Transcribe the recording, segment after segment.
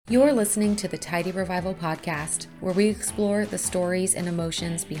You're listening to the Tidy Revival podcast, where we explore the stories and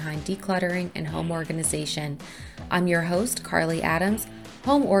emotions behind decluttering and home organization. I'm your host, Carly Adams,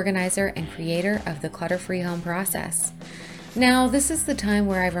 home organizer and creator of the Clutter-Free Home Process. Now, this is the time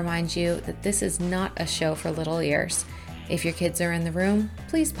where I remind you that this is not a show for little ears. If your kids are in the room,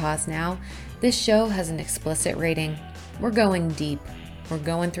 please pause now. This show has an explicit rating. We're going deep. We're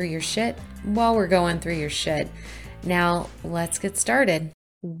going through your shit while we're going through your shit. Now, let's get started.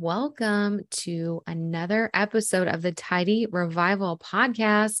 Welcome to another episode of the Tidy Revival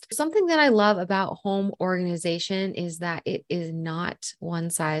podcast. Something that I love about home organization is that it is not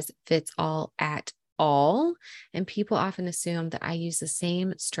one size fits all at all. And people often assume that I use the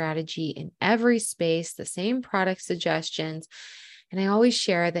same strategy in every space, the same product suggestions. And I always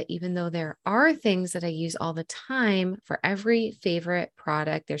share that even though there are things that I use all the time, for every favorite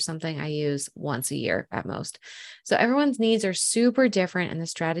product, there's something I use once a year at most. So everyone's needs are super different, and the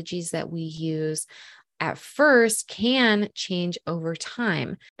strategies that we use at first can change over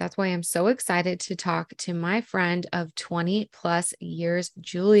time. That's why I'm so excited to talk to my friend of 20 plus years,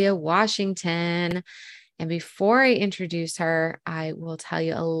 Julia Washington. And before I introduce her, I will tell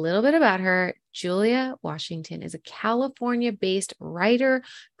you a little bit about her. Julia Washington is a California-based writer,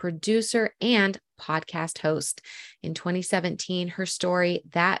 producer, and podcast host. In 2017, her story,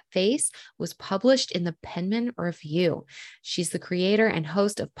 That Face, was published in the Penman Review. She's the creator and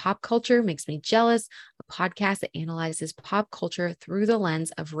host of Pop Culture Makes Me Jealous, a podcast that analyzes pop culture through the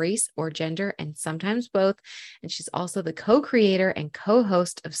lens of race or gender, and sometimes both. And she's also the co-creator and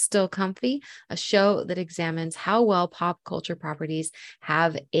co-host of Still Comfy, a show that examines how well pop culture properties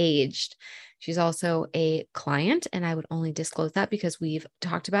have aged. She's also a client, and I would only disclose that because we've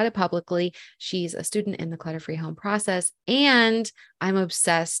talked about it publicly. She's a student in the Clutter-Free Home Process, and I'm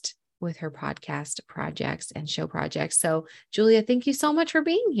obsessed with her podcast projects and show projects. So, Julia, thank you so much for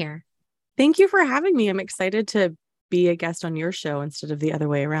being here. Thank you for having me. I'm excited to be a guest on your show instead of the other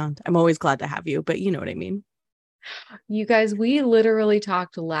way around. I'm always glad to have you, but you know what I mean. You guys, we literally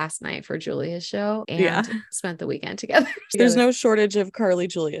talked last night for Julia's show and spent the weekend together. There's no shortage of Carly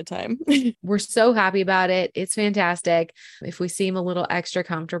Julia time. We're so happy about it. It's fantastic. If we seem a little extra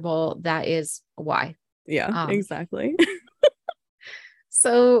comfortable, that is why. Yeah, exactly.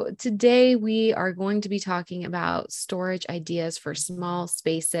 So today we are going to be talking about storage ideas for small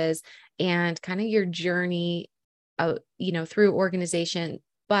spaces and kind of your journey, through organization.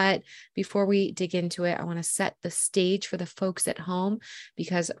 But before we dig into it, I want to set the stage for the folks at home,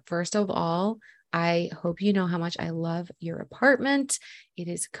 because first of all, I hope you know how much I love your apartment. It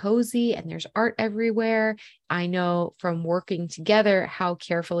is cozy and there's art everywhere. I know from working together how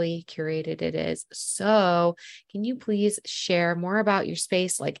carefully curated it is. So can you please share more about your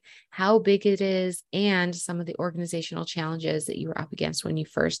space, like how big it is and some of the organizational challenges that you were up against when you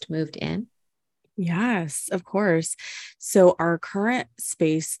first moved in? Yes, of course. So our current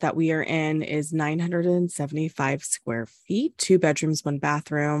space that we are in is 975 square feet, 2 bedrooms, 1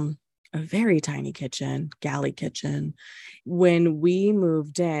 bathroom, a very tiny kitchen, galley kitchen. When we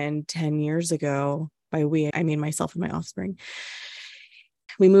moved in 10 years ago, by we, I mean myself and my offspring,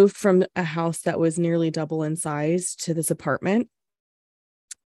 we moved from a house that was nearly double in size to this apartment.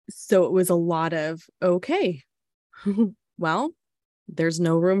 So it was a lot of, okay, well, there's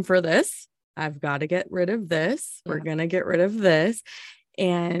no room for this. I've got to get rid of this. We're going to get rid of this.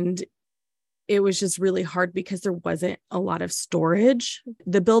 And it was just really hard because there wasn't a lot of storage.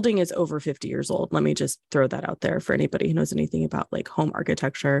 The building is over 50 years old. Let me just throw that out there for anybody who knows anything about like home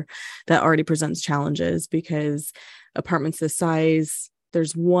architecture. That already presents challenges because apartments this size,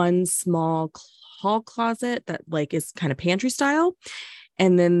 there's one small hall closet that like is kind of pantry style.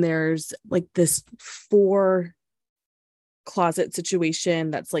 And then there's like this 4 closet situation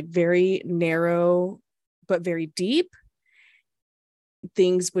that's like very narrow but very deep.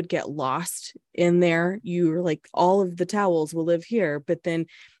 Things would get lost in there. You're like, all of the towels will live here, but then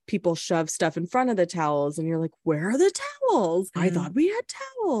people shove stuff in front of the towels and you're like, where are the towels? I thought we had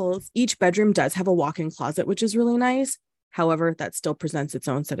towels. Each bedroom does have a walk-in closet, which is really nice. However, that still presents its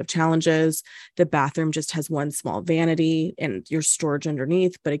own set of challenges. The bathroom just has one small vanity and your storage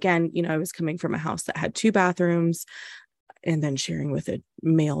underneath. But again, I was coming from a house that had 2 bathrooms, and then sharing with a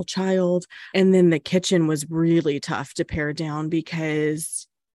male child. And then the kitchen was really tough to pare down because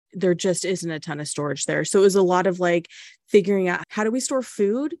there just isn't a ton of storage there. So it was a lot of like figuring out, how do we store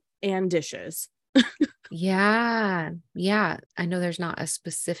food and dishes? Yeah. I know there's not a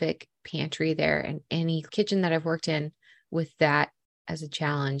specific pantry there, and any kitchen that I've worked in with that as a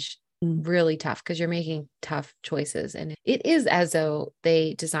challenge, really tough because you're making tough choices. And it is as though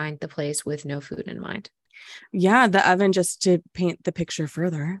they designed the place with no food in mind. Yeah, the oven, just to paint the picture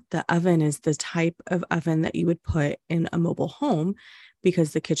further, the oven is the type of oven that you would put in a mobile home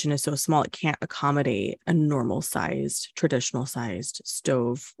because the kitchen is so small, it can't accommodate a normal sized, traditional sized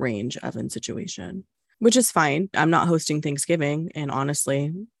stove range oven situation, which is fine. I'm not hosting Thanksgiving. And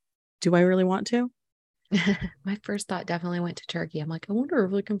honestly, do I really want to? My first thought definitely went to turkey. I'm like, I wonder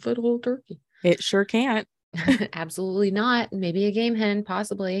if we can fit a whole turkey. It sure can't. Absolutely not. Maybe a game hen,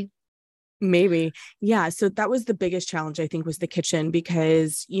 possibly. Maybe. Yeah. So that was the biggest challenge, I think, was the kitchen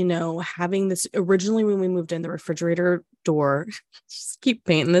because, having this originally when we moved in, the refrigerator door, just keep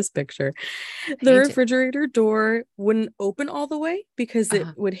painting this picture. The Paint it. refrigerator door wouldn't open all the way because it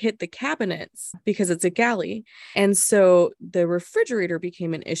Uh-huh. would hit the cabinets because it's a galley. And so the refrigerator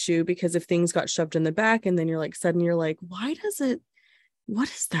became an issue because if things got shoved in the back and then suddenly you're like, what is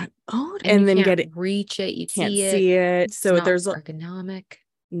that? Oh, And you then can't reach it. You can't see it. see it. It's So not there's ergonomic.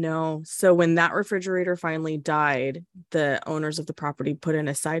 no. So when that refrigerator finally died, the owners of the property put in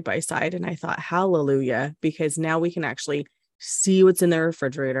a side by side. And I thought, hallelujah, because now we can actually see what's in the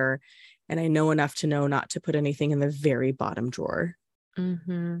refrigerator. And I know enough to know not to put anything in the very bottom drawer.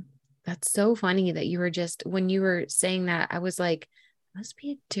 Mm-hmm. That's so funny that you were when you were saying that, I was like, must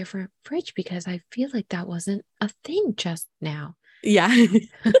be a different fridge because I feel like that wasn't a thing just now. Yeah.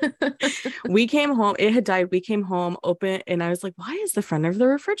 We came home, it had died. We came home, open, and I was like, why is the front of the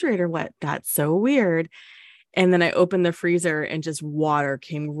refrigerator wet? That's so weird. And then I opened the freezer and just water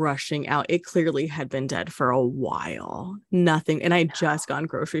came rushing out. It clearly had been dead for a while. Nothing. And I just gone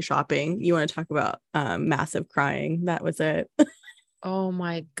grocery shopping. You want to talk about massive crying? That was it. Oh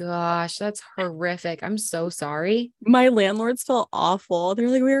my gosh, that's horrific. I'm so sorry. My landlords felt awful. They're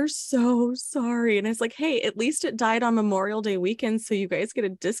like, we're so sorry. And I was like, hey, at least it died on Memorial Day weekend. So you guys get a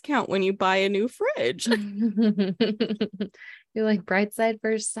discount when you buy a new fridge. You're like bright side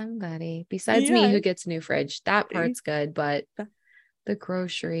for somebody besides me Yeah. who gets a new fridge. That part's good, but the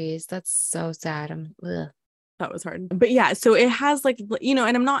groceries, that's so sad. That was hard. But yeah, so it has and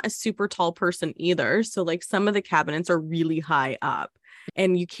I'm not a super tall person either. So some of the cabinets are really high up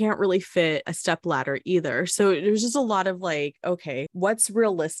and you can't really fit a step ladder either. So it was just a lot of okay, what's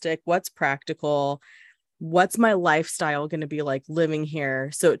realistic? What's practical? What's my lifestyle going to be like living here?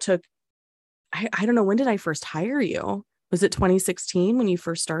 So it took, I don't know, when did I first hire you? Was it 2016 when you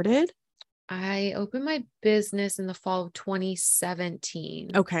first started? I opened my business in the fall of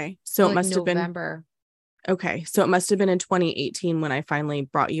 2017. Okay. So it must have been November. Okay. So it must have been in 2018 when I finally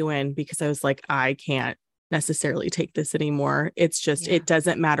brought you in because I was like, I can't necessarily take this anymore. It's just, Yeah. it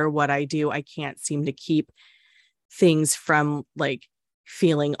doesn't matter what I do. I can't seem to keep things from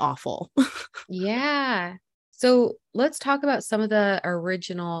feeling awful. Yeah. So let's talk about some of the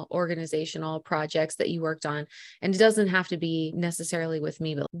original organizational projects that you worked on. And it doesn't have to be necessarily with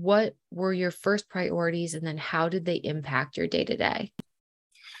me, but what were your first priorities and then how did they impact your day to day?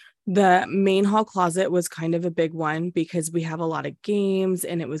 The main hall closet was kind of a big one because we have a lot of games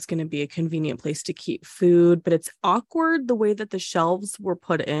and it was going to be a convenient place to keep food, but it's awkward the way that the shelves were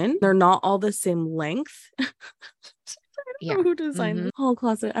put in. They're not all the same length. Yeah. Who designed the hall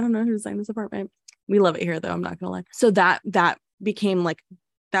closet? I don't know who designed this apartment. We love it here though, I'm not gonna lie. So that became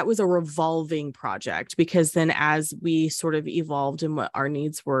that was a revolving project because then as we sort of evolved in what our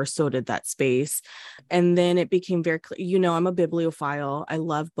needs were, so did that space. And then it became very clear, I'm a bibliophile. I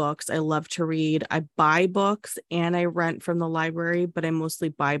love books. I love to read. I buy books and I rent from the library, but I mostly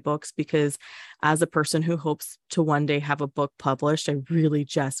buy books because as a person who hopes to one day have a book published, I really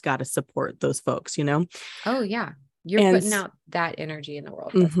just got to support those folks, Oh, yeah. You're putting out that energy in the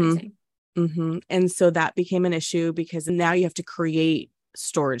world. That's amazing. Mm-hmm. And so that became an issue because now you have to create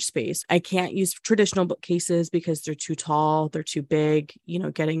storage space. I can't use traditional bookcases because they're too tall, they're too big,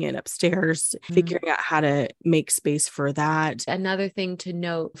 getting it upstairs, figuring out how to make space for that. Another thing to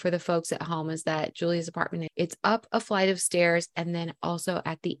note for the folks at home is that Julie's apartment, it's up a flight of stairs and then also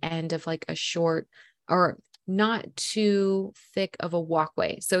at the end of a short or not too thick of a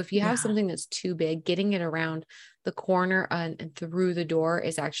walkway. So if you have something that's too big, getting it around the corner and through the door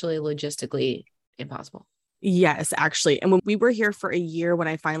is actually logistically impossible. Yes, actually. And when we were here for a year, when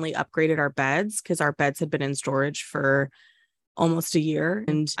I finally upgraded our beds, because our beds had been in storage for almost a year,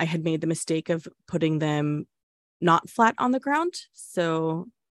 and I had made the mistake of putting them not flat on the ground. So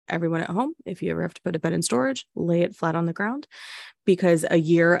everyone at home, if you ever have to put a bed in storage, lay it flat on the ground because a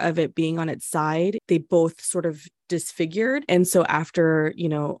year of it being on its side, they both sort of disfigured. And so after,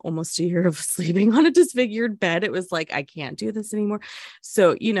 almost a year of sleeping on a disfigured bed, it was like, I can't do this anymore.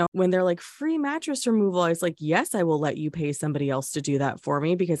 So, when they're like free mattress removal, I was like, yes, I will let you pay somebody else to do that for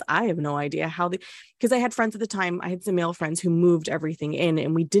me, because I have no idea how because I had friends at the time, I had some male friends who moved everything in,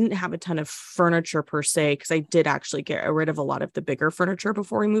 and we didn't have a ton of furniture per se, because I did actually get rid of a lot of the bigger furniture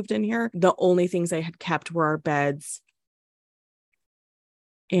before we moved in here. The only things I had kept were our beds.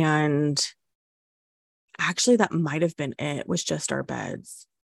 And actually, that might have been it, was just our beds.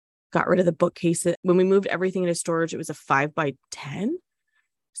 Got rid of the bookcases. When we moved everything into storage, it was a 5x10.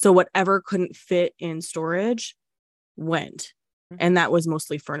 So whatever couldn't fit in storage went. And that was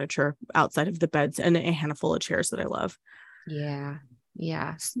mostly furniture outside of the beds and a handful of chairs that I love. Yeah.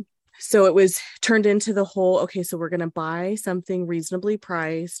 Yeah. So it was turned into the whole, okay, so we're going to buy something reasonably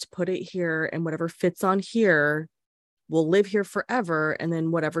priced, put it here, and whatever fits on here will live here forever. And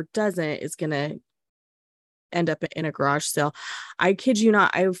then whatever doesn't is going to end up in a garage sale. I kid you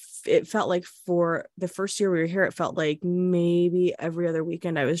not. It felt like for the first year we were here, it felt like maybe every other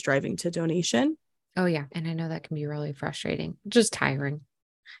weekend I was driving to donation. Oh yeah. And I know that can be really frustrating, just tiring.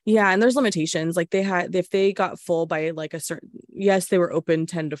 Yeah. And there's limitations. Like if they got full by like a certain, yes, they were open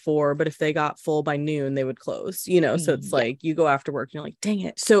 10 to 4, but if they got full by noon, they would close, so it's like you go after work and you're like, dang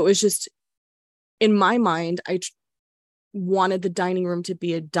it. So it was just, in my mind, I wanted the dining room to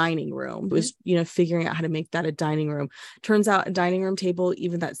be a dining room. It was, figuring out how to make that a dining room. Turns out a dining room table,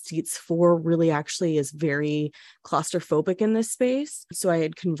 even that seats 4, really actually is very claustrophobic in this space. So I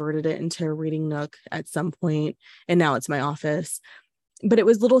had converted it into a reading nook at some point, and now it's my office. But it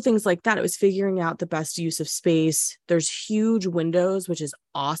was little things like that. It was figuring out the best use of space. There's huge windows, which is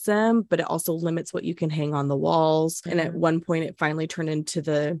awesome, but it also limits what you can hang on the walls. And at one point it finally turned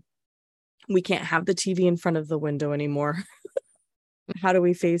into we can't have the TV in front of the window anymore. How do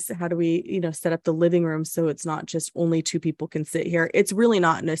we set up the living room so it's not just only 2 people can sit here? It's really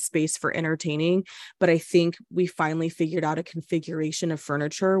not in a space for entertaining, but I think we finally figured out a configuration of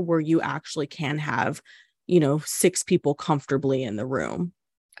furniture where you actually can have, 6 people comfortably in the room.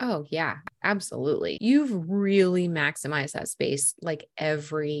 Oh yeah, absolutely. You've really maximized that space, like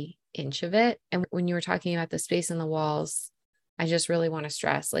every inch of it. And when you were talking about the space in the walls, I just really want to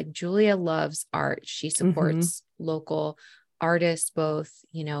stress, like, Julia loves art. She supports local artists, both,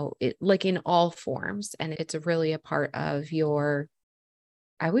 like in all forms. And it's really a part of your,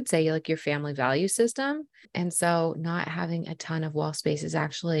 I would say, like, your family value system. And so not having a ton of wall space is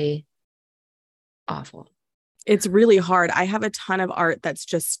actually awful. It's really hard. I have a ton of art that's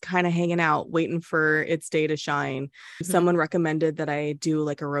just kind of hanging out, waiting for its day to shine. Someone recommended that I do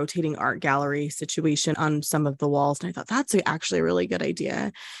like a rotating art gallery situation on some of the walls. And I thought that's actually a really good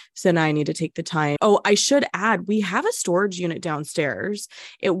idea. So now I need to take the time. Oh, I should add, we have a storage unit downstairs.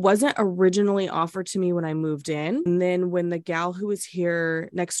 It wasn't originally offered to me when I moved in. And then when the gal who was here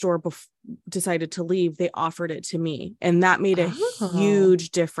next door decided to leave, they offered it to me. And that made a huge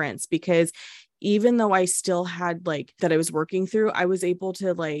difference, because even though I still had that I was working through, I was able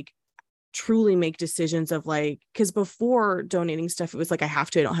to truly make decisions of because before donating stuff, it was like, I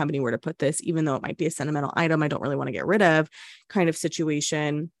don't have anywhere to put this, even though it might be a sentimental item I don't really want to get rid of kind of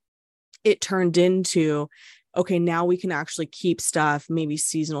situation. It turned into, okay, now we can actually keep stuff. Maybe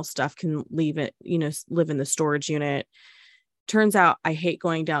seasonal stuff can leave it, live in the storage unit. Turns out I hate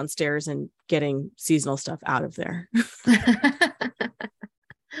going downstairs and getting seasonal stuff out of there.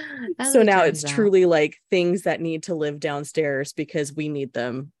 So now it's truly things that need to live downstairs because we need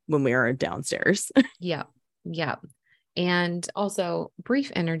them when we are downstairs. Yeah. Yeah. And also, brief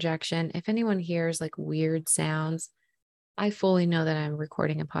interjection. If anyone hears weird sounds, I fully know that I'm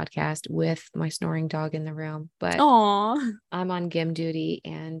recording a podcast with my snoring dog in the room, but I'm on GIM duty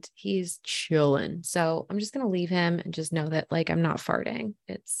and he's chilling. So I'm just going to leave him and just know that I'm not farting.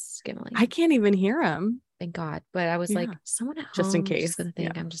 It's Gimli. I can't even hear him. Thank God. But I was someone at home just in case is going to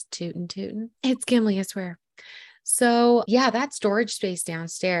think I'm just tooting. It's Gimli, I swear. So yeah, that storage space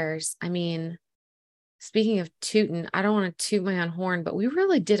downstairs. I mean, speaking of tooting, I don't want to toot my own horn, but we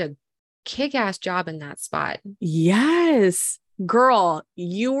really did a kick-ass job in that spot. Yes. Girl,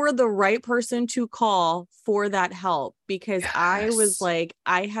 you were the right person to call for that help, because yes. I was like,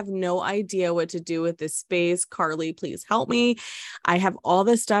 I have no idea what to do with this space. Carly, please help me. I have all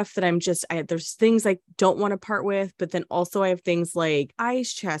this stuff that there's things I don't want to part with, but then also I have things like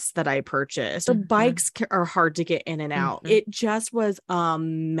ice chests that I purchased. The bikes are hard to get in and out. It just was a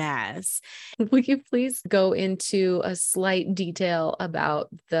mess. Will you please go into a slight detail about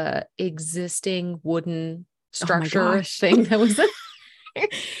the existing wooden structure thing that was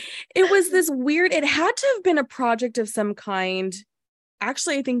it was this weird, it had to have been a project of some kind.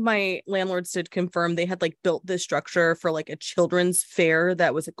 Actually, I think my landlords did confirm they had like built this structure for like a children's fair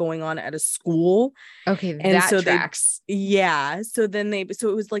that was going on at a school. Okay, And that so tracks. so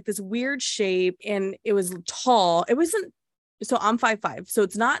it was like this weird shape and it was tall. It wasn't, so I'm 5'5", so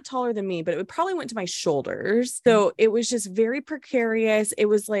it's not taller than me, but it probably went to my shoulders. So it was just very precarious. It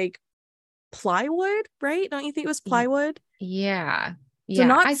was like plywood, right? Don't you think it was plywood? Yeah. So Yeah,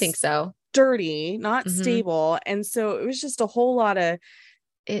 not I think so. sturdy, not Mhm. stable. And so it was just a whole lot of,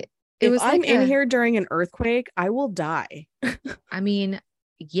 It if was I'm like in here during an earthquake, I will die. I mean,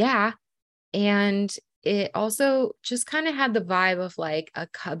 yeah. And it also just kind of had the vibe of like a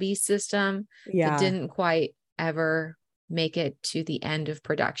cubby system that Yeah. didn't quite ever make it to the end of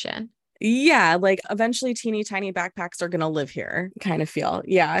production. Yeah, like eventually teeny tiny backpacks are going to live here kind of feel.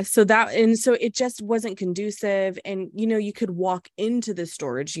 Yeah. So it just wasn't conducive. And, you could walk into the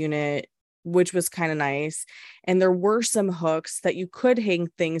storage unit, which was kind of nice. And there were some hooks that you could hang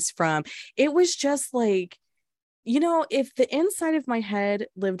things from. It was just like, if the inside of my head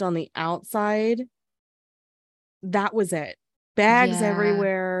lived on the outside, that was it. Bags Yeah.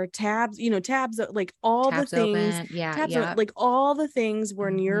 everywhere, tabs, like all the Tabs things, open. Yeah. tabs, Yeah. like all the things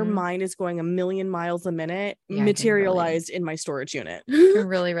when your Mhm. mind is going a million miles a minute Yeah, materialized in my storage unit. can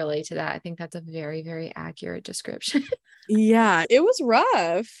really relate to that. I think that's a very, very accurate description. Yeah, it was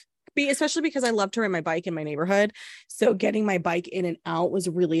rough. Especially because I love to ride my bike in my neighborhood. So getting my bike in and out was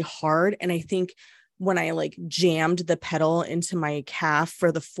really hard. And I think when I like jammed the pedal into my calf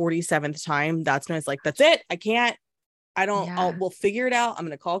for the 47th time, that's when I was like, that's it. I can't. Yeah. We'll figure it out. I'm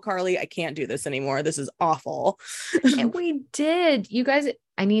going to call Carly. I can't do this anymore. This is awful. And we did. You guys,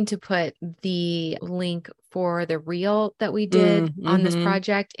 I need to put the link for the reel that we did on this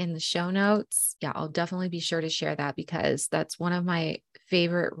project in the show notes. Yeah, I'll definitely be sure to share that because that's one of my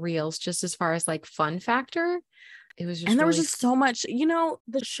favorite reels, just as far as like fun factor. It was just And there was really just so much,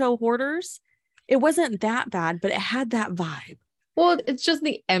 the show Hoarders, it wasn't that bad, but it had that vibe. Well, it's just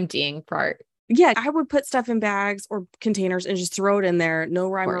the emptying part. Yeah, I would put stuff in bags or containers and just throw it in there. No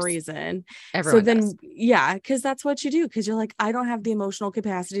rhyme or reason. Everyone does. Yeah, because that's what you do. Because you're like, I don't have the emotional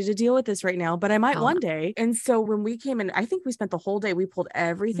capacity to deal with this right now, but I might one day. And so when we came in, I think we spent the whole day. We pulled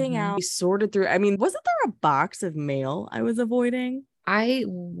everything out. We sorted through. I mean, wasn't there a box of mail I was avoiding? I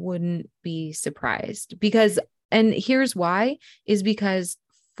wouldn't be surprised because, and here's why, is because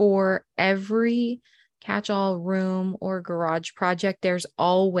for every catch-all room or garage project, there's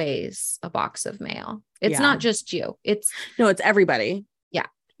always a box of mail. It's not just you. It's everybody. Yeah.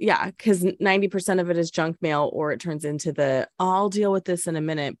 Yeah. Because 90% of it is junk mail, or it turns into I'll deal with this in a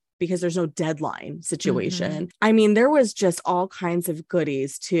minute because there's no deadline situation. I mean, there was just all kinds of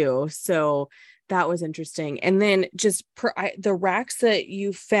goodies too. So that was interesting. And then just the racks that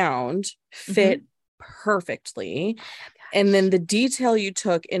you found fit perfectly. And then the detail you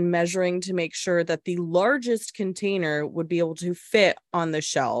took in measuring to make sure that the largest container would be able to fit on the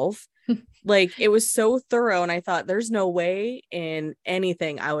shelf. Like, it was so thorough. And I thought there's no way in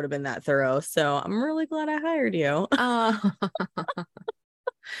anything I would have been that thorough. So I'm really glad I hired you.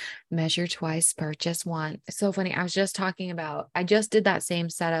 Measure twice, purchase once. It's so funny. I just did that same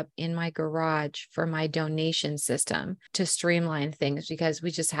setup in my garage for my donation system to streamline things because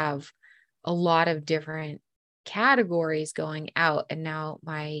we just have a lot of different categories going out. And now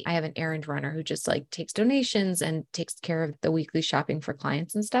I have an errand runner who just like takes donations and takes care of the weekly shopping for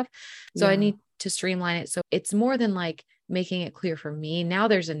clients and stuff. So I need to streamline it. So it's more than like making it clear for me. Now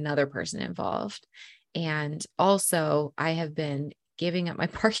there's another person involved. And also I have been giving up my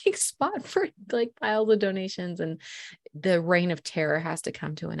parking spot for like piles of donations, and the reign of terror has to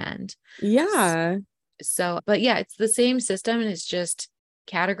come to an end. Yeah. So, but yeah, it's the same system, and it's just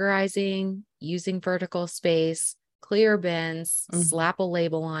categorizing, using vertical space, clear bins, slap a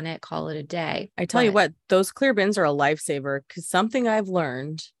label on it, call it a day. I tell you what, those clear bins are a lifesaver, because something I've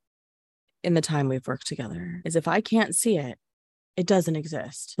learned in the time we've worked together is if I can't see it, it doesn't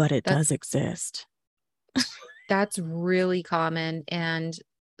exist, but it does exist. That's really common and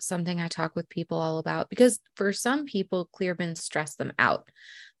something I talk with people all about, because for some people, clear bins stress them out.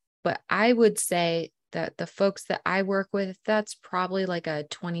 But I would say that the folks that I work with, that's probably like a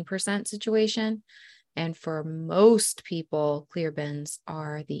 20% situation. And for most people, clear bins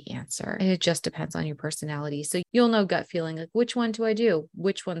are the answer. And it just depends on your personality. So you'll know gut feeling, like, which one do I do?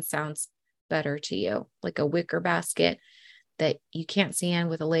 Which one sounds better to you? Like a wicker basket that you can't see in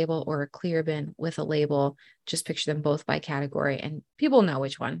with a label, or a clear bin with a label. Just picture them both by category, and people know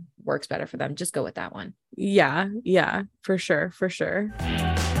which one works better for them. Just go with that one. Yeah, for sure. For sure.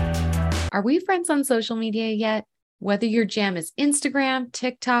 Are we friends on social media yet? Whether your jam is Instagram,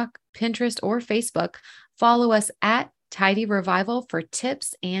 TikTok, Pinterest, or Facebook, follow us at Tidy Revival for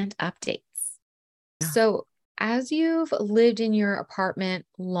tips and updates. So, as you've lived in your apartment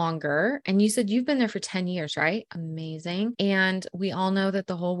longer, and you said you've been there for 10 years, right? Amazing. And we all know that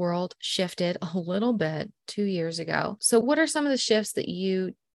the whole world shifted a little bit 2 years ago. So, what are some of the shifts that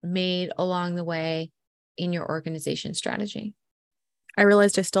you made along the way in your organization strategy? I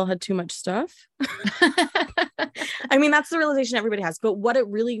realized I still had too much stuff. I mean, that's the realization everybody has. But what it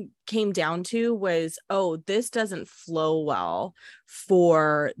really came down to was, oh, this doesn't flow well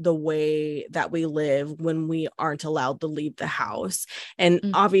for the way that we live when we aren't allowed to leave the house. And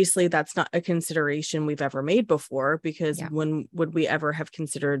obviously, that's not a consideration we've ever made before, because when would we ever have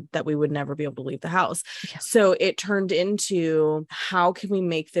considered that we would never be able to leave the house? Yeah. So it turned into, how can we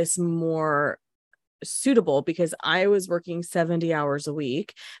make this more suitable? Because I was working 70 hours a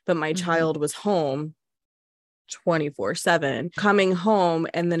week, but my child was home 24/7, coming home.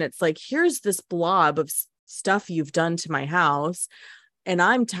 And then it's like, here's this blob of stuff you've done to my house, and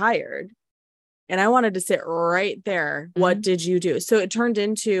I'm tired and I wanted to sit right there. What did you do? So it turned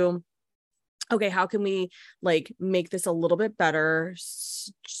into, okay, how can we like make this a little bit better,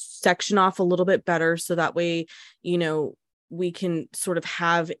 section off a little bit better, so that way, you know, we can sort of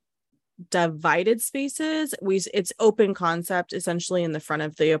have divided spaces. It's open concept essentially in the front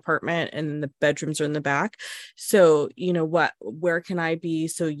of the apartment, and the bedrooms are in the back. So, you know, where can I be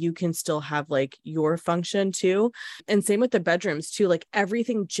so you can still have like your function too? And same with the bedrooms too. Like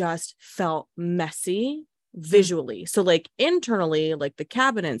everything just felt messy visually. So like internally, like the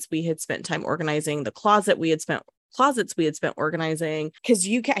cabinets we had spent time organizing, the closets we had spent organizing, because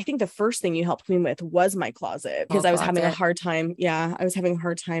I think the first thing you helped me with was my closet, because I was having a hard time. Yeah, I was having a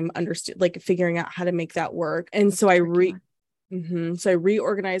hard time figuring out how to make that work. And so I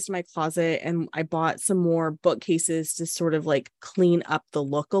reorganized my closet, and I bought some more bookcases to sort of like clean up the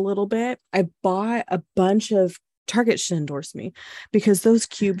look a little bit. I bought a bunch of Target should endorse me, because those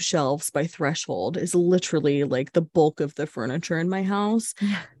cube shelves by Threshold is literally like the bulk of the furniture in my house.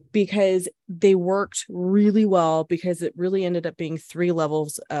 Yeah. Because they worked really well, because it really ended up being 3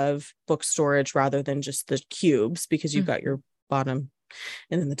 levels of book storage rather than just the cubes, because you've got your bottom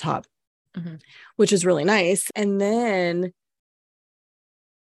and then the top, which is really nice. And then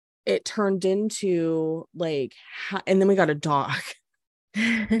it turned into like, and then we got a dog.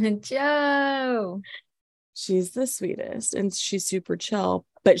 Joe. She's the sweetest and she's super chill,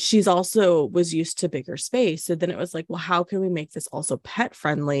 but she's also was used to bigger space. So then it was like, well, how can we make this also pet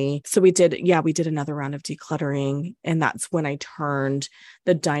friendly? So we did another round of decluttering. And that's when I turned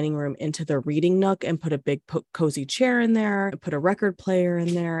the dining room into the reading nook and put a big cozy chair in there, put a record player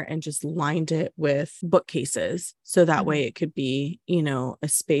in there, and just lined it with bookcases. So that way it could be, you know, a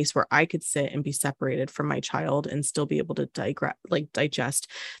space where I could sit and be separated from my child and still be able to digest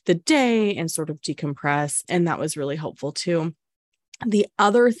the day and sort of decompress. And that was really helpful too. The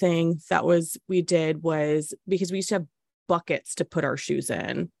other thing that we did was, because we used to have buckets to put our shoes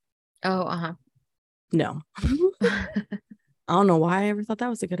in. Oh, no. I don't know why I ever thought that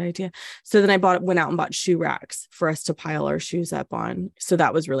was a good idea. So then I went out and bought shoe racks for us to pile our shoes up on. So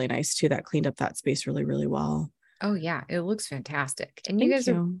that was really nice too. That cleaned up that space really, really well. Oh yeah. It looks fantastic. And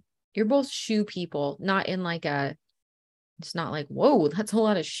you're both shoe people, not in like it's not like, whoa, that's a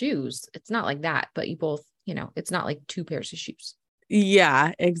lot of shoes. It's not like that, but you both, you know, it's not like 2 pairs of shoes.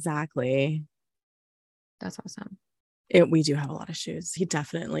 Yeah, exactly. That's awesome. We do have a lot of shoes. He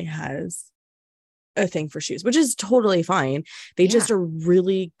definitely has a thing for shoes, which is totally fine. They just are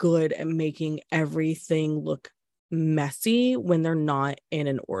really good at making everything look messy when they're not in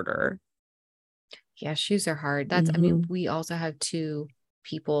an order. Yeah, shoes are hard. I mean, we also have 2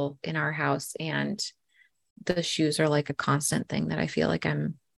 people in our house, and the shoes are like a constant thing that I feel like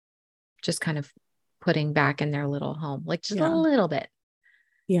I'm just kind of putting back in their little home, like just a little bit.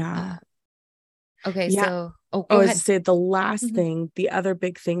 Yeah. Okay. Yeah. So, I was to say the last thing, the other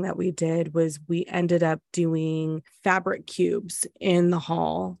big thing that we did was we ended up doing fabric cubes in the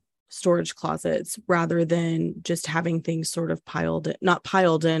hall storage closets, rather than just having things sort of not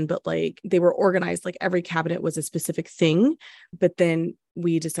piled in, but like they were organized, like every cabinet was a specific thing. But then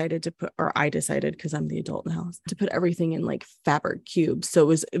I decided, because I'm the adult in the house, to put everything in like fabric cubes. So it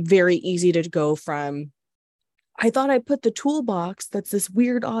was very easy to go from, I thought I put the toolbox that's this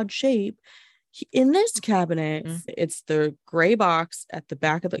weird odd shape in this cabinet. It's the gray box at the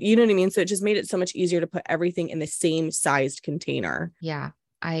back of you know what I mean? So it just made it so much easier to put everything in the same sized container. Yeah,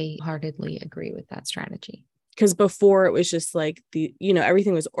 I heartedly agree with that strategy. Because before it was just like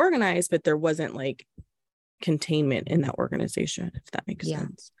everything was organized, but there wasn't like containment in that organization, if that makes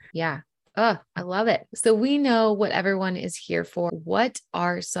sense. Yeah. Oh, I love it. So we know what everyone is here for. What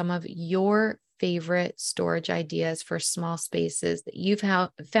are some of your favorite storage ideas for small spaces that you've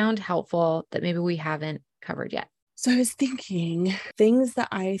found helpful that maybe we haven't covered yet? So I was thinking things that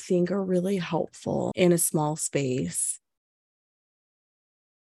I think are really helpful in a small space.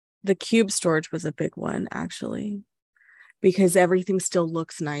 The cube storage was a big one, actually, because everything still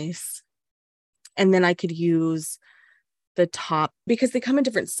looks nice. And then I could use the top because they come in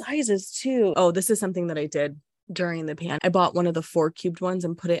different sizes too. Oh, this is something that I did during the pan. I bought one of the 4 cubed ones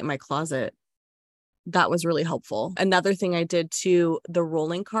and put it in my closet. That was really helpful. Another thing I did too, the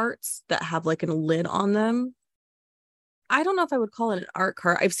rolling carts that have like a lid on them. I don't know if I would call it an art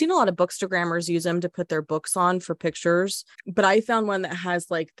cart. I've seen a lot of bookstagrammers use them to put their books on for pictures, but I found one that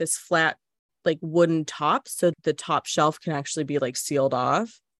has like this flat, like wooden top. So the top shelf can actually be like sealed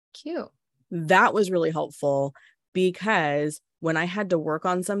off. Cute. That was really helpful because when I had to work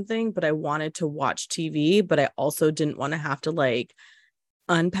on something, but I wanted to watch TV, but I also didn't want to have to like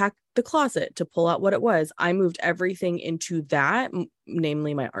unpack the closet to pull out what it was, I moved everything into that,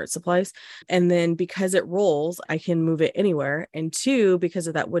 namely my art supplies. And then because it rolls, I can move it anywhere. And 2, because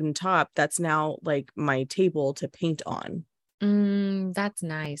of that wooden top, that's now like my table to paint on. That's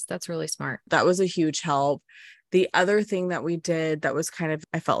nice. That's really smart. That was a huge help. The other thing that we did that was kind of,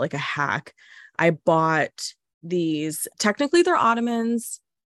 I felt like a hack. I bought these, technically they're ottomans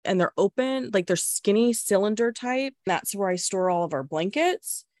and they're open, like they're skinny cylinder type. That's where I store all of our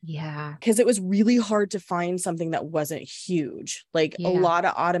blankets. Yeah. Because it was really hard to find something that wasn't huge. Like a lot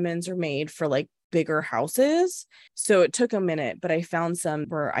of ottomans are made for like bigger houses. So it took a minute, but I found some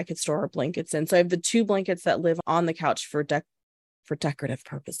where I could store our blankets in. So I have the 2 blankets that live on the couch for decorative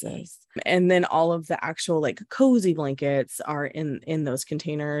purposes. And then all of the actual like cozy blankets are in those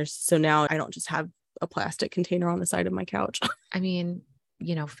containers. So now I don't just have a plastic container on the side of my couch. I mean,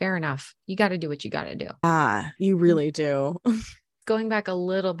 fair enough. You got to do what you got to do. You really do. Going back a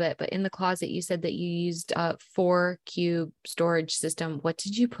little bit, but in the closet, you said that you used a 4 cube storage system. What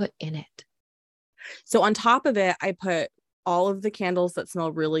did you put in it? So on top of it, I put all of the candles that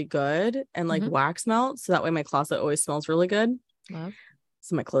smell really good and like wax melt. So that way my closet always smells really good. Love.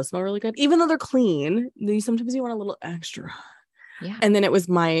 So my clothes smell really good, even though they're clean. Sometimes you want a little extra. Yeah. And then it was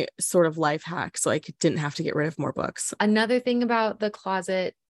my sort of life hack. So I didn't have to get rid of more books. Another thing about the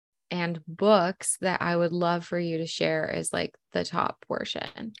closet and books that I would love for you to share is like the top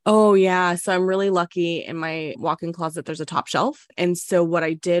portion. Oh yeah. So I'm really lucky in my walk-in closet. There's a top shelf. And so what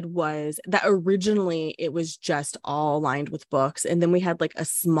I did was that originally it was just all lined with books. And then we had like a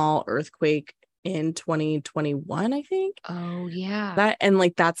small earthquake in 2021, I think. Oh yeah.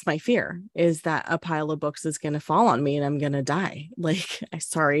 That's my fear, is that a pile of books is going to fall on me and I'm going to die. Like,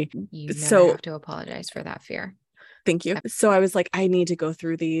 sorry. You never have to apologize for that fear. Thank you. So I was like, I need to go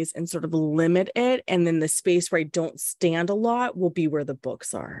through these and sort of limit it. And then the space where I don't stand a lot will be where the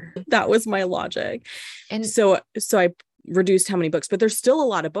books are. That was my logic. And so I reduced how many books, but there's still a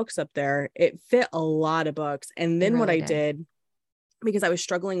lot of books up there. It fit a lot of books. And then what I did, because I was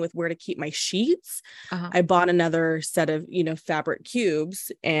struggling with where to keep my sheets, I bought another set of, fabric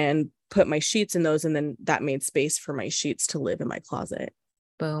cubes and put my sheets in those. And then that made space for my sheets to live in my closet.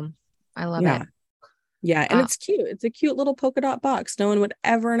 Boom. I love it. Yeah. And it's cute. It's a cute little polka dot box. No one would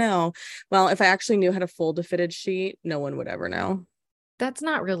ever know. Well, if I actually knew how to fold a fitted sheet, no one would ever know. That's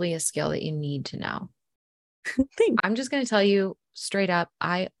not really a skill that you need to know. Thanks. I'm just going to tell you straight up.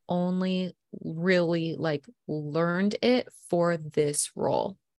 I only really learned it for this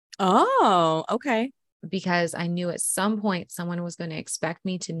role. Oh, okay. Because I knew at some point someone was going to expect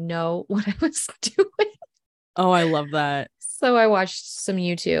me to know what I was doing. Oh, I love that. So I watched some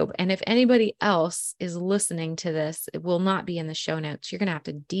YouTube, and if anybody else is listening to this, it will not be in the show notes. You're going to have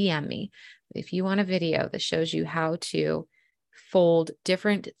to DM me if you want a video that shows you how to fold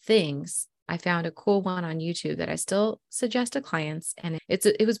different things. I found a cool one on YouTube that I still suggest to clients. And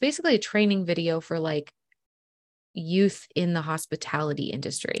it was basically a training video for like youth in the hospitality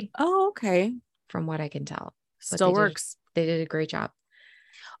industry. Oh, okay. From what I can tell. Still works. They did a great job.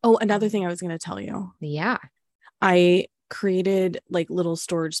 Oh, another thing I was going to tell you. Yeah. I created like little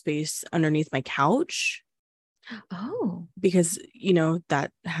storage space underneath my couch. Oh. Because,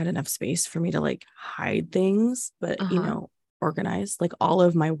 that had enough space for me to like hide things, but, organized. Like all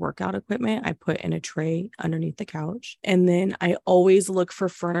of my workout equipment I put in a tray underneath the couch. And then I always look for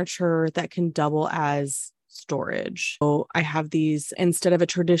furniture that can double as storage. So I have these, instead of a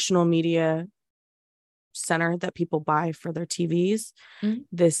traditional media center that people buy for their TVs,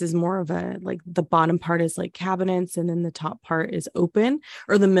 this is more of a, like, the bottom part is like cabinets, and then the top part is open,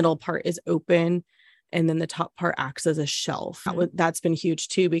 or the middle part is open, and then the top part acts as a shelf. That's been huge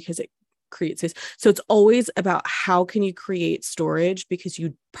too, because create space. So it's always about how can you create storage because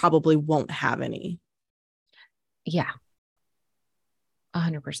you probably won't have any. Yeah.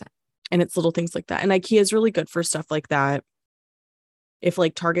 100%. And it's little things like that. And IKEA is really good for stuff like that. If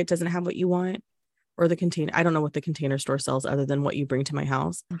like Target doesn't have what you want, or the container, I don't know what the Container Store sells other than what you bring to my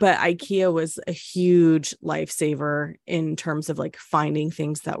house. But IKEA was a huge lifesaver in terms of like finding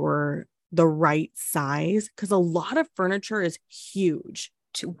things that were the right size, because a lot of furniture is huge.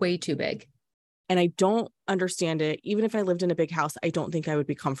 Way too big. And I don't understand it. Even if I lived in a big house, I don't think I would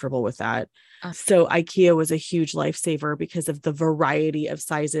be comfortable with that. So IKEA was a huge lifesaver because of the variety of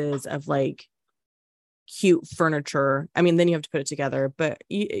sizes of like cute furniture. I mean, then you have to put it together, but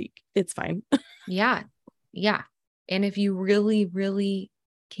it's fine. Yeah. Yeah. And if you really, really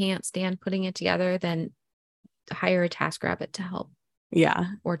can't stand putting it together, then hire a TaskRabbit to help. Yeah.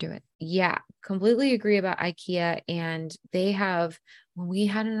 Or do it. Yeah. Completely agree about IKEA. And they have, when we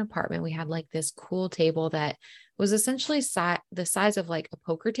had an apartment, we had like this cool table that was essentially the size of like a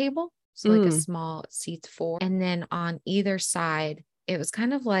poker table. So like a small seats 4. And then on either side, it was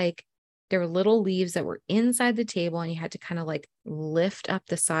kind of like there were little leaves that were inside the table, and you had to kind of like lift up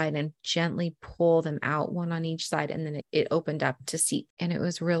the side and gently pull them out, one on each side. And then it opened up to seat. And it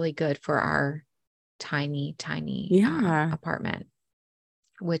was really good for our tiny apartment,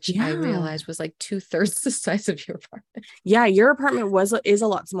 which I realized was like 2/3 the size of your apartment. Yeah, your apartment is a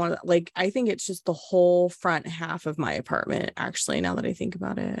lot smaller. Like I think it's just the whole front half of my apartment, actually, now that I think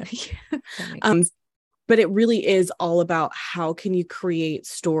about it. Yeah, but it really is all about how can you create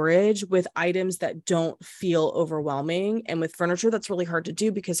storage with items that don't feel overwhelming. And with furniture, that's really hard to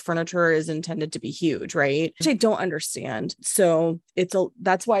do because furniture is intended to be huge, right? Which I don't understand. So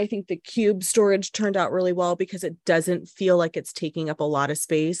that's why I think the cube storage turned out really well, because it doesn't feel like it's taking up a lot of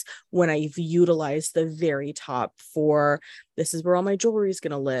space when I've utilized the very top for, this is where all my jewelry is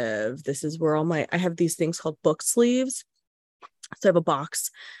going to live. This is where I have these things called book sleeves. So I have a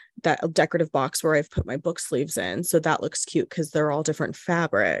decorative box where I've put my book sleeves in. So that looks cute because they're all different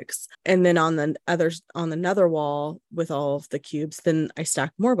fabrics. And then on another wall with all of the cubes, then I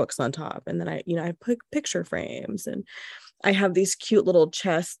stack more books on top. And then I put picture frames, and I have these cute little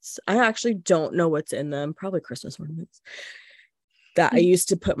chests. I actually don't know what's in them, probably Christmas ornaments, that I used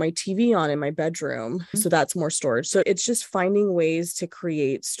to put my TV on in my bedroom. So that's more storage. So it's just finding ways to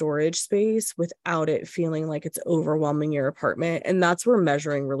create storage space without it feeling like it's overwhelming your apartment. And that's where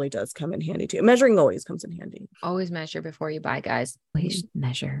measuring really does come in handy too. Measuring always comes in handy. Always measure before you buy, guys. Always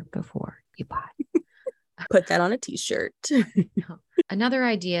measure before you buy. Put that on a t-shirt. Another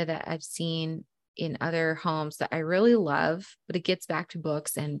idea that I've seen in other homes that I really love, but it gets back to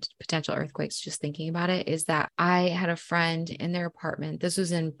books and potential earthquakes, just thinking about it, is that I had a friend in their apartment. This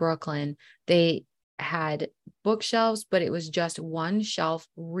was in Brooklyn. They had bookshelves, but it was just one shelf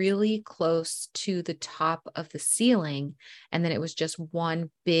really close to the top of the ceiling. And then it was just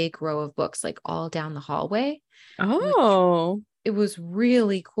one big row of books, like all down the hallway. Oh, it was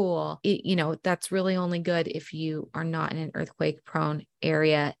really cool. That's really only good if you are not in an earthquake prone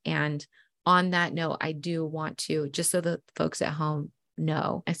area. And on that note, I do want to, just so the folks at home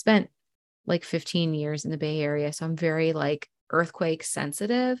know, I spent like 15 years in the Bay Area. So I'm very like earthquake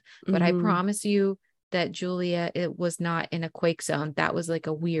sensitive, but I promise you that Julia, it was not in a quake zone. That was like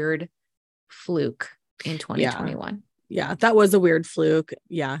a weird fluke in 2021. Yeah, that was a weird fluke.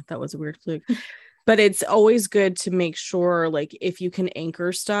 But it's always good to make sure, like, if you can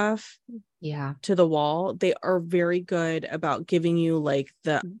anchor stuff to the wall, they are very good about giving you like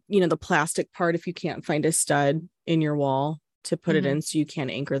the plastic part if you can't find a stud in your wall to put it in, so you can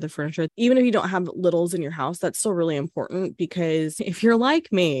anchor the furniture. Even if you don't have littles in your house, that's still really important, because if you're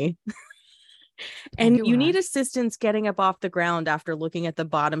like me and you need assistance getting up off the ground after looking at the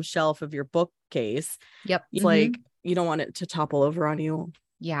bottom shelf of your bookcase, it's like you don't want it to topple over on you.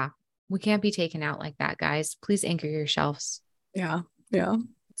 Yeah. We can't be taken out like that, guys. Please anchor your shelves. Yeah.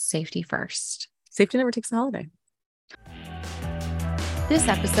 Safety first. Safety never takes a holiday. This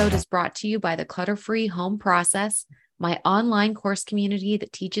episode is brought to you by the Clutter-Free Home Process, my online course community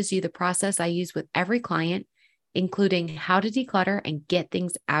that teaches you the process I use with every client, including how to declutter and get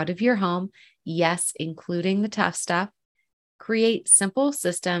things out of your home. Yes, including the tough stuff, create simple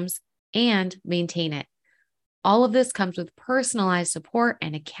systems, and maintain it. All of this comes with personalized support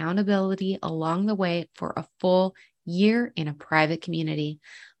and accountability along the way for a full year in a private community.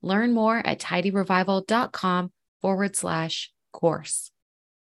 Learn more at tidyrevival.com/course.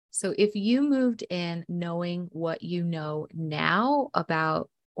 So if you moved in knowing what you know now about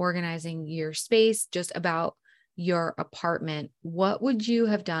organizing your space, just about your apartment, what would you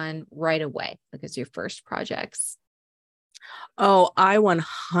have done right away? Like as your first projects? Oh, I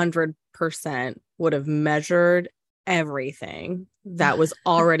 100% would have measured everything that was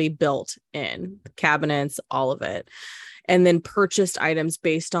already built in the cabinets, all of it, and then purchased items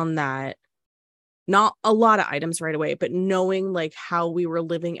based on that. Not a lot of items right away, but knowing like how we were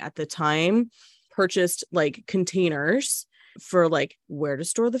living at the time, purchased like containers for like where to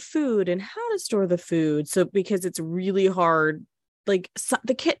store the food and how to store the food. So because it's really hard, like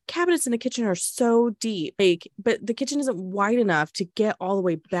the cabinets in the kitchen are so deep, like, but the kitchen isn't wide enough to get all the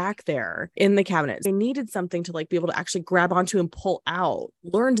way back there in the cabinets. I needed something to like be able to actually grab onto and pull out.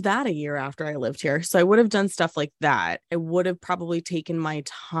 Learned that a year after I lived here. So I would have done stuff like that. I would have probably taken my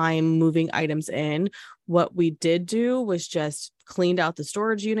time moving items in. What we did do was just cleaned out the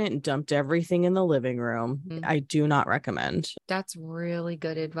storage unit and dumped everything in the living room. I do not recommend. That's really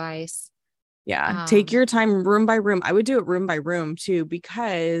good advice. Yeah. Take your time room by room. I would do it room by room too,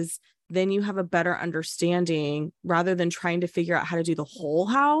 because then you have a better understanding rather than trying to figure out how to do the whole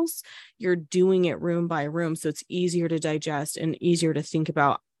house. You're doing it room by room. So it's easier to digest and easier to think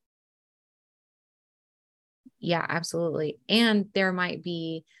about. Yeah, absolutely. And there might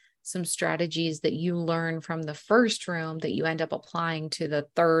be some strategies that you learn from the first room that you end up applying to the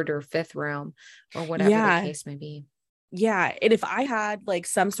third or fifth room or whatever the case may be. Yeah. And if I had like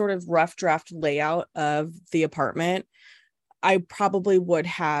some sort of rough draft layout of the apartment, I probably would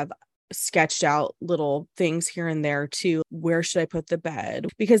have sketched out little things here and there too. Where should I put the bed?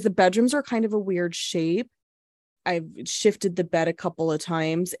 Because the bedrooms are kind of a weird shape. I've shifted the bed a couple of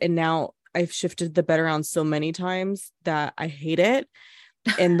times, and now I've shifted the bed around so many times that I hate it.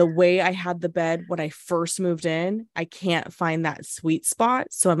 And the way I had the bed when I first moved in, I can't find that sweet spot.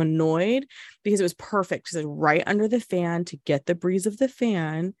 So I'm annoyed because it was perfect because it's right under the fan to get the breeze of the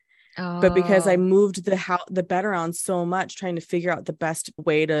fan. But because I moved the bed around so much, trying to figure out the best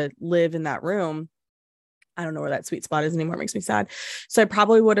way to live in that room, I don't know where that sweet spot is anymore. It makes me sad. So I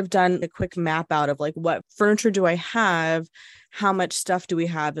probably would have done a quick map out of like, what furniture do I have? How much stuff do we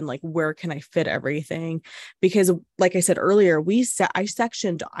have? And like, where can I fit everything? Because like I said earlier,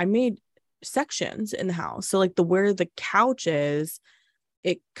 I made sections in the house. So like where the couch is,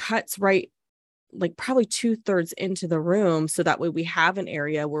 it cuts right, like probably 2/3 into the room. So that way we have an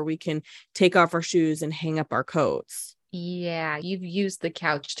area where we can take off our shoes and hang up our coats. Yeah, you've used the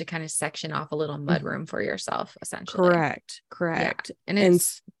couch to kind of section off a little mudroom for yourself, essentially. Correct. Yeah. And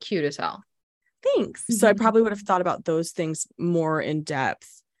it's cute as hell. Thanks. So I probably would have thought about those things more in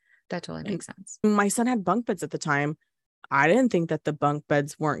depth. That totally makes sense. My son had bunk beds at the time. I didn't think that the bunk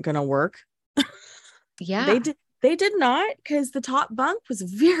beds weren't going to work. Yeah. They did not, because the top bunk was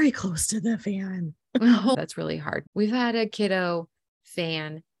very close to the fan. Oh, that's really hard. We've had a kiddo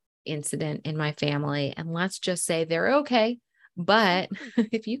fan incident in my family, and let's just say they're okay. But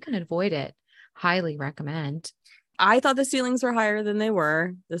if you can avoid it, highly recommend. I thought the ceilings were higher than they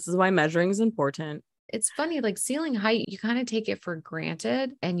were. This is why measuring is important. It's funny, like ceiling height, you kind of take it for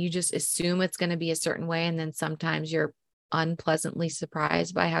granted and you just assume it's going to be a certain way. And then sometimes you're unpleasantly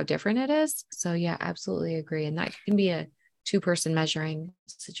surprised by how different it is. So yeah, absolutely agree. And that can be a 2-person measuring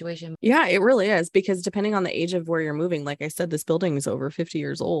situation. Yeah, it really is, because depending on the age of where you're moving, like I said, this building is over 50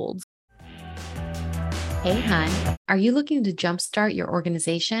 years old. Hey, hun, are you looking to jumpstart your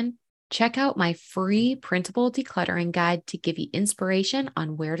organization? Check out my free printable decluttering guide to give you inspiration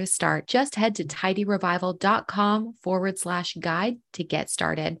on where to start. Just head to tidyrevival.com/guide to get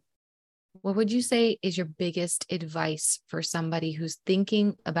started. What would you say is your biggest advice for somebody who's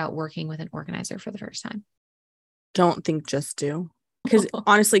thinking about working with an organizer for the first time? Don't think, just do. Because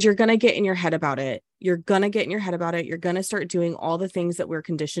honestly, you're going to get in your head about it. You're going to start doing all the things that we're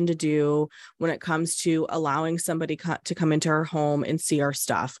conditioned to do when it comes to allowing somebody to come into our home and see our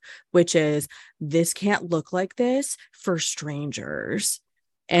stuff, which is, this can't look like this for strangers.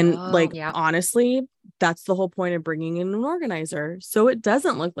 And honestly, that's the whole point of bringing in an organizer. So it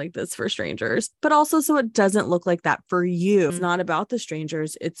doesn't look like this for strangers, but also so it doesn't look like that for you. It's not about the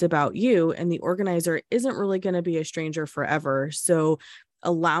strangers. It's about you. And the organizer isn't really going to be a stranger forever. So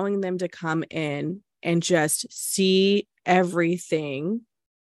allowing them to come in and just see everything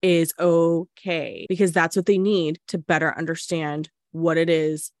is okay, because that's what they need to better understand what it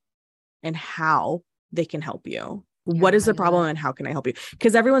is and how they can help you. What is the problem and how can I help you?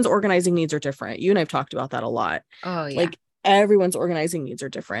 Because everyone's organizing needs are different. You and I've talked about that a lot. Oh, yeah. Like everyone's organizing needs are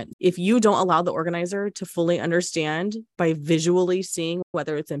different. If you don't allow the organizer to fully understand by visually seeing,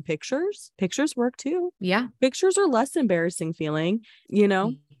 whether it's in pictures work too. Yeah. Pictures are less embarrassing feeling, you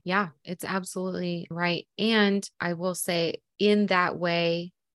know? Yeah, it's absolutely right. And I will say, in that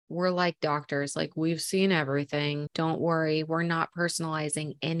way, we're like doctors, like we've seen everything. Don't worry. We're not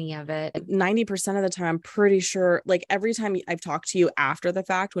personalizing any of it. 90% of the time, I'm pretty sure, like every time I've talked to you after the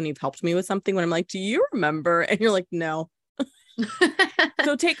fact, when you've helped me with something, when I'm like, do you remember? And you're like, no.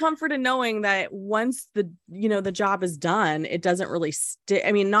 So take comfort in knowing that once the job is done, it doesn't really stick.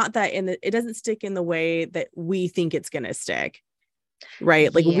 I mean, not that it doesn't stick in the way that we think it's going to stick.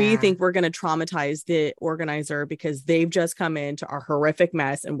 Right. Like we think we're going to traumatize the organizer because they've just come into our horrific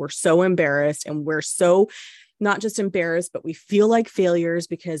mess and we're so embarrassed, and we're so not just embarrassed, but we feel like failures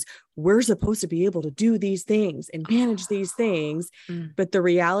because we're supposed to be able to do these things and manage these things. But the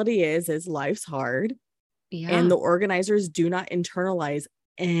reality is life's hard. Yeah. And the organizers do not internalize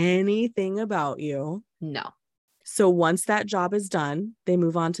anything about you. No. So once that job is done, they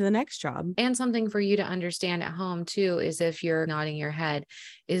move on to the next job. And something for you to understand at home too, is if you're nodding your head,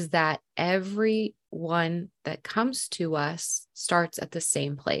 is that everyone that comes to us starts at the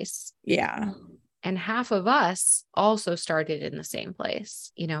same place. Yeah. And half of us also started in the same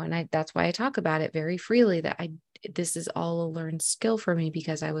place, and that's why I talk about it very freely, that this is all a learned skill for me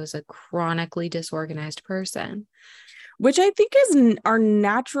because I was a chronically disorganized person. Which I think is our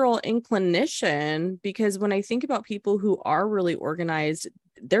natural inclination, because when I think about people who are really organized,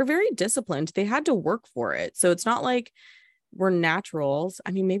 they're very disciplined. They had to work for it. So it's not like we're naturals.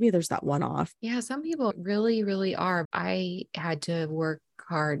 I mean, maybe there's that one off. Yeah, some people really, really are. I had to work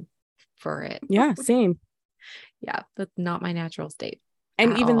hard for it. Yeah, same. Yeah, that's not my natural state.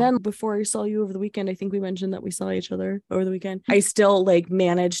 And even then, before I saw you over the weekend, I think we mentioned that we saw each other over the weekend. I still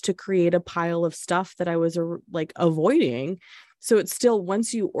managed to create a pile of stuff that I was avoiding. So it's still,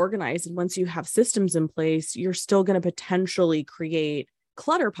 once you organize and once you have systems in place, you're still going to potentially create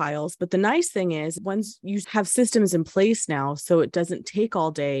clutter piles. But the nice thing is, once you have systems in place now, so it doesn't take all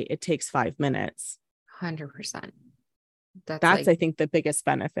day, it takes 5 minutes. 100%. That's I think the biggest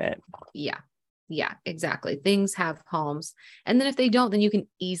benefit. Yeah, exactly. Things have homes. And then if they don't, then you can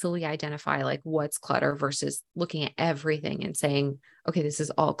easily identify what's clutter versus looking at everything and saying, okay, this is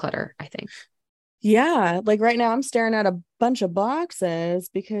all clutter, I think. Yeah. Like right now I'm staring at a bunch of boxes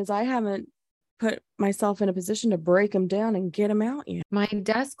because I haven't put myself in a position to break them down and get them out yet. My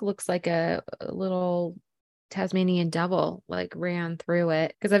desk looks like a little Tasmanian devil ran through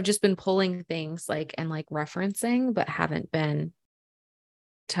it because I've just been pulling things and referencing, but haven't been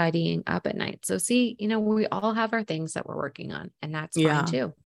tidying up at night. So see, we all have our things that we're working on, and that's fine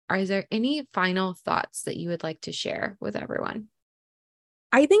too. Is there any final thoughts that you would like to share with everyone?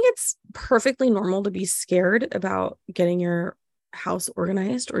 I think it's perfectly normal to be scared about getting your house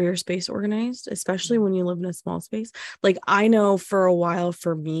organized or your space organized, especially when you live in a small space. I know for a while,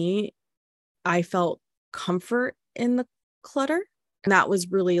 for me, I felt comfort in the clutter. And that was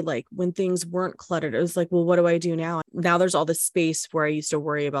really when things weren't cluttered, it was well, what do I do now? Now there's all this space where I used to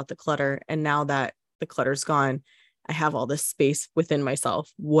worry about the clutter. And now that the clutter's gone, I have all this space within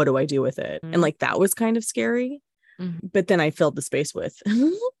myself. What do I do with it? And that was kind of scary. But then I filled the space with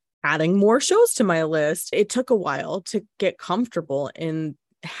adding more shows to my list. It took a while to get comfortable in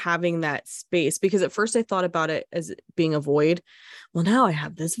having that space, because at first I thought about it as being a void. Well, now I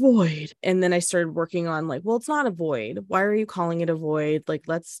have this void. And then I started working on well, it's not a void. Why are you calling it a void?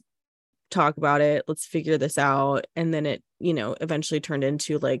 Let's talk about it. Let's figure this out. And then it, eventually turned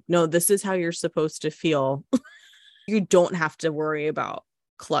into no, this is how you're supposed to feel. You don't have to worry about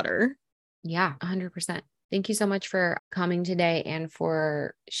clutter. Yeah, 100%. Thank you so much for coming today and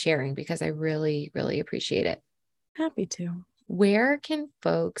for sharing, because I really, really appreciate it. Happy to. Where can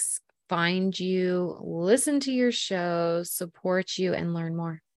folks find you, listen to your show, support you, and learn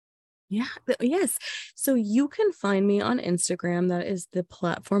more? Yeah. Yes. So you can find me on Instagram. That is the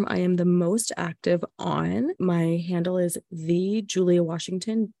platform I am the most active on. My handle is the Julia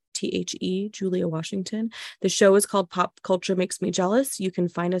Washington, Julia Washington. The show is called Pop Culture Makes Me Jealous. You can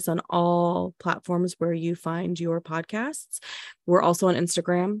find us on all platforms where you find your podcasts. We're also on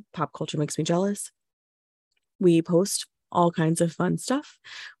Instagram, Pop Culture Makes Me Jealous. We post all kinds of fun stuff.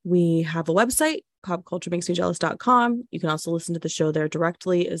 We have a website, popculturemakesmejealous.com. You can also listen to the show there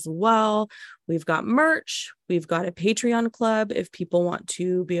directly as well. We've got merch. We've got a Patreon club if people want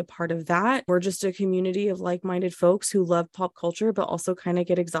to be a part of that. We're just a community of like-minded folks who love pop culture, but also kind of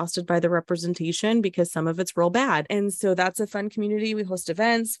get exhausted by the representation because some of it's real bad. And so that's a fun community. We host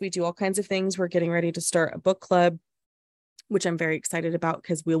events. We do all kinds of things. We're getting ready to start a book club, which I'm very excited about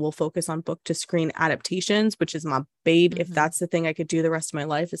because we will focus on book to screen adaptations, which is my babe. If that's the thing I could do the rest of my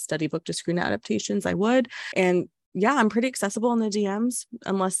life is study book to screen adaptations, I would. And yeah, I'm pretty accessible in the DMs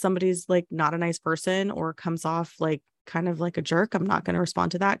unless somebody's not a nice person or comes off kind of like a jerk. I'm not going to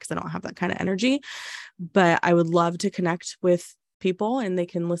respond to that because I don't have that kind of energy, but I would love to connect with people and they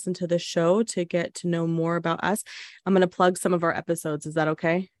can listen to the show to get to know more about us. I'm going to plug some of our episodes. Is that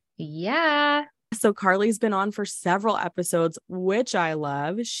okay? Yeah. So Carly's been on for several episodes, which I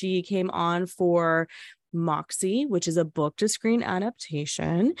love. She came on for Moxie, which is a book to screen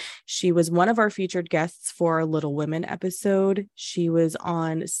adaptation. She was one of our featured guests for our Little Women episode. She was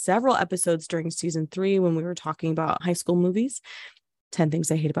on several episodes during season 3 when we were talking about high school movies. 10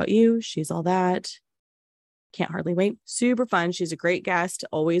 Things I Hate About You. She's all that. Can't hardly wait. Super fun. She's a great guest.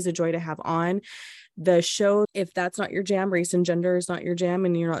 Always a joy to have on the show. If that's not your jam, race and gender is not your jam,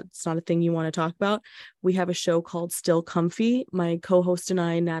 and it's not a thing you want to talk about, we have a show called Still Comfy. My co-host and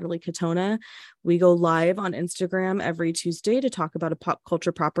I, Natalie Katona, we go live on Instagram every Tuesday to talk about a pop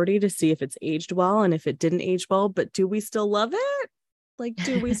culture property to see if it's aged well and if it didn't age well, but do we still love it? Like,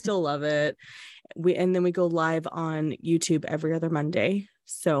 do we still love it? And then we go live on YouTube every other Monday.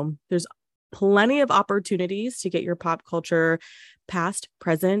 So there's plenty of opportunities to get your pop culture past,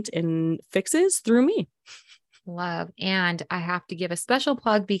 present, and fixes through me. Love. And I have to give a special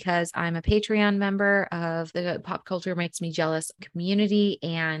plug because I'm a Patreon member of the Pop Culture Makes Me Jealous community,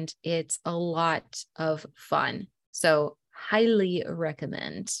 and it's a lot of fun. So highly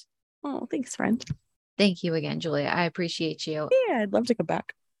recommend. Oh, thanks, friend. Thank you again, Julia. I appreciate you. Yeah, I'd love to come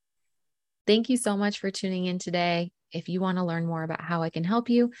back. Thank you so much for tuning in today. If you want to learn more about how I can help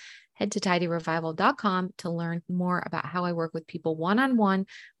you, head to tidyrevival.com to learn more about how I work with people one-on-one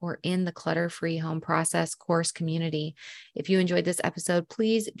or in the Clutter-Free Home Process course community. If you enjoyed this episode,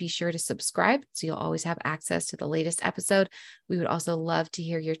 please be sure to subscribe so you'll always have access to the latest episode. We would also love to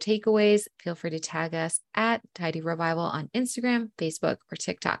hear your takeaways. Feel free to tag us at Tidy Revival on Instagram, Facebook, or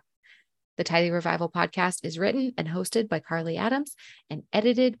TikTok. The Tidy Revival podcast is written and hosted by Carly Adams and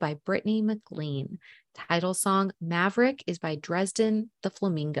edited by Brittany McLean. Title song Maverick is by Dresden the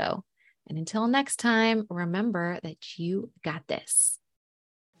Flamingo. And until next time, remember that you got this.